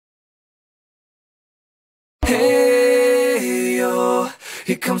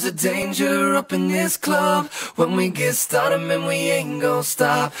Here comes the danger up in this club. When we get started, man, we ain't gon'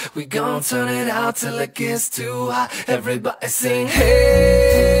 stop. We gon' turn it out till it gets too hot. Everybody sing,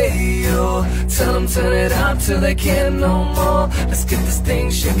 hey, yo. Tell them turn it out till they can't no more. Let's get this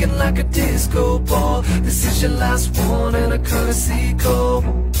thing shaking like a disco ball. This is your last one and a courtesy call.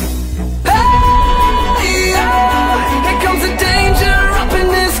 Hey, yo. Here comes the danger up in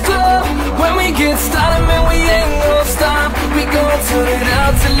this club. When we get started, man, we ain't gon' stop. We gon' turn it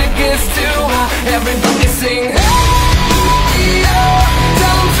out till it gets too hot. Everybody sing, hey, yo.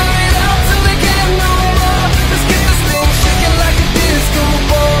 Tell them turn it out till they can't no more. Let's get this thing shaking like a disco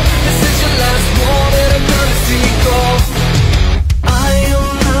ball. This is your last one and a courtesy call. I am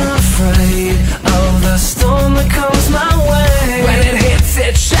not afraid of the storm that comes my way. When it hits,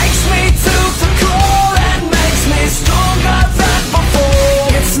 it shakes me to the core and makes me stronger than before.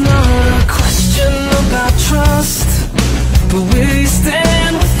 It's not a question about trust, but will you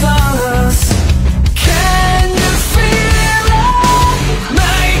stand with us? Can you feel it?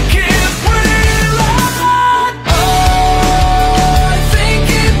 Make it real. Oh, I think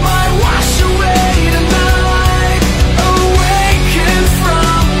it might wash away tonight. Awaken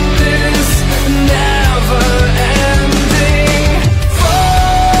from this never-ending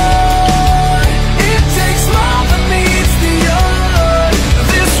void. It takes more than meets the eye.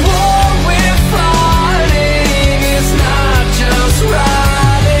 This war we're fighting is not just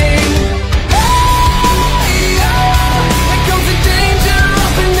riding. Hey, yeah. Here comes the danger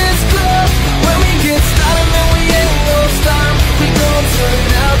up in this club. When we get started, man, we ain't gon' stop. We gon' turn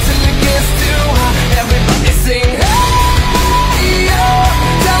it out till it gets too hot. Everybody sing, hey, yeah.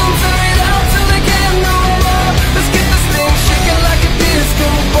 Tell them turn it out till they can't no more. Let's get this thing shaking like a disco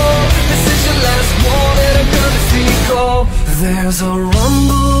ball. This is your last one and a courtesy call. There's a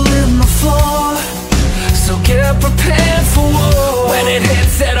rumble in the floor, so get prepared for war. When it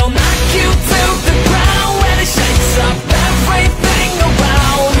hits, it'll knock you to the ground. When it shakes up everything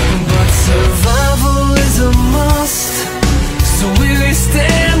around. But survival is a must, so will you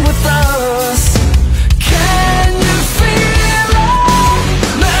stand with us? Can you feel it?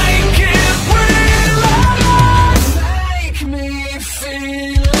 Make it real. Make me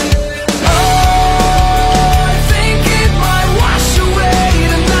feel it. Oh, I think it might wash away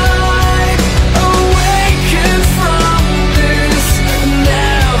tonight. Awaken from this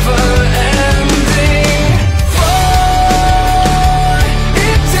never-ending void.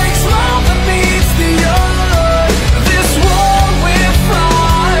 It takes more than meets the eye. This war we're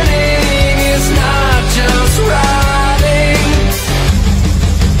fighting is not just riding.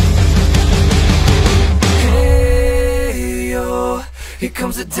 Hey, yo. Here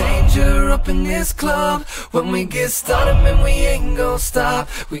comes the danger up in this club. When we get started, man, we ain't gon' stop.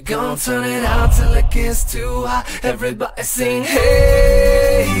 We gon' turn it out till it gets too hot. Everybody sing,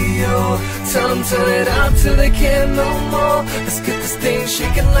 hey, yo. Tell them turn it out till they can't no more. Let's get this thing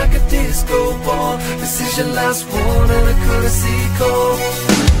shaking like a disco ball. This is your last one and a courtesy call.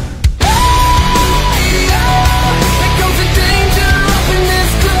 Hey, yo. Here comes the danger up in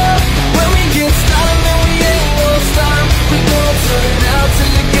this club. When we get started, man, we ain't gon' stop. We gon' turn it out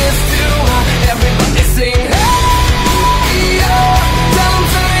till it gets too